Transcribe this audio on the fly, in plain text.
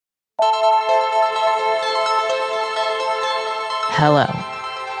Hello.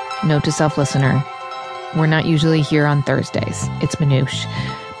 Note to self listener, we're not usually here on Thursdays. It's Manoush.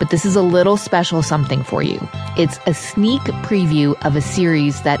 But this is a little special something for you. It's a sneak preview of a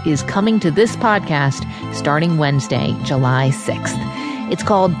series that is coming to this podcast starting Wednesday, July 6th. It's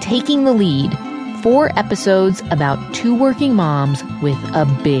called Taking the Lead, 4 episodes about 2 working moms with a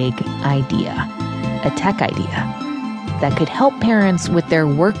big idea, a tech idea that could help parents with their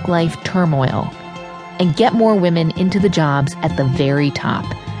work-life turmoil and get more women into the jobs at the very top.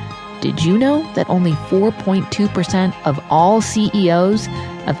 Did you know that only 4.2% of all CEOs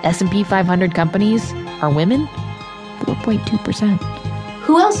of S&P 500 companies are women? 4.2%.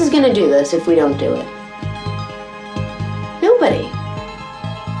 Who else is going to do this if we don't do it? Nobody.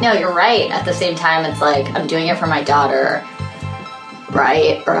 No, you're right. At the same time, it's like, I'm doing it for my daughter,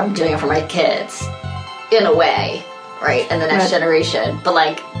 right? Or I'm doing it for my kids, in a way, right? And the next generation. But,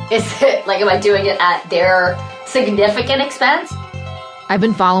 like, is it, like, am I doing it at their significant expense? I've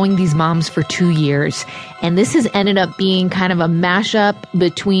been following these moms for 2 years, and this has ended up being kind of a mashup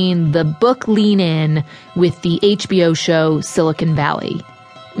between the book Lean In with the HBO show Silicon Valley.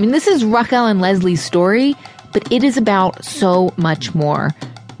 I mean, this is Raquel and Leslie's story, but it is about so much more.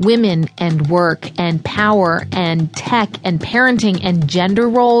 Women and work and power and tech and parenting and gender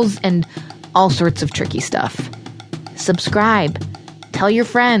roles and all sorts of tricky stuff. Subscribe. Tell your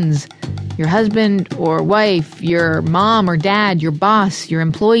friends, your husband or wife, your mom or dad, your boss, your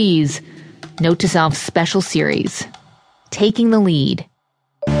employees. Note to self special series. Taking the Lead.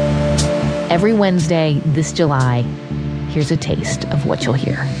 Every Wednesday this July, here's a taste of what you'll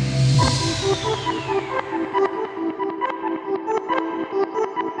hear.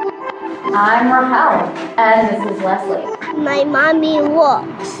 I'm Raquel, and this is Leslie. My mommy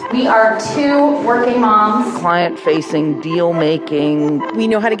works. We are 2 working moms. Client-facing, deal-making. We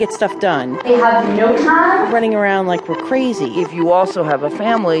know how to get stuff done. They have no time. Running around like we're crazy. If you also have a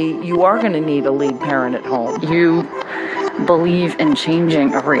family, you are going to need a lead parent at home. You believe in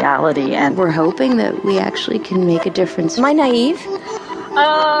changing a reality, and We're hoping that we actually can make a difference. Am I naive?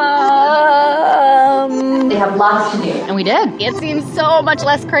 They have lots to do. and we did. It seems so much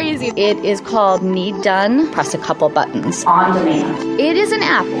less crazy. It is called Need Done. Press a couple buttons. On demand. It is an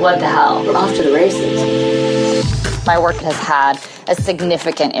app. What the hell? We're off to the races. My work has had a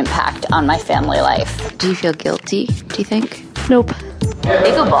significant impact on my family life. Do you feel guilty, do you think? Nope.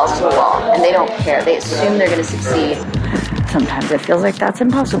 They go balls to the wall, and they don't care. They assume they're going to succeed. Sometimes it feels like that's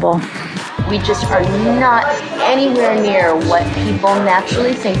impossible. We just are not anywhere near what people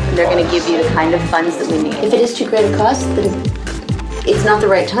naturally think they're going to give you the kind of funds that we need. If it is too great a cost, then it's not the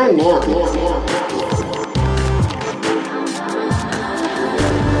right time now.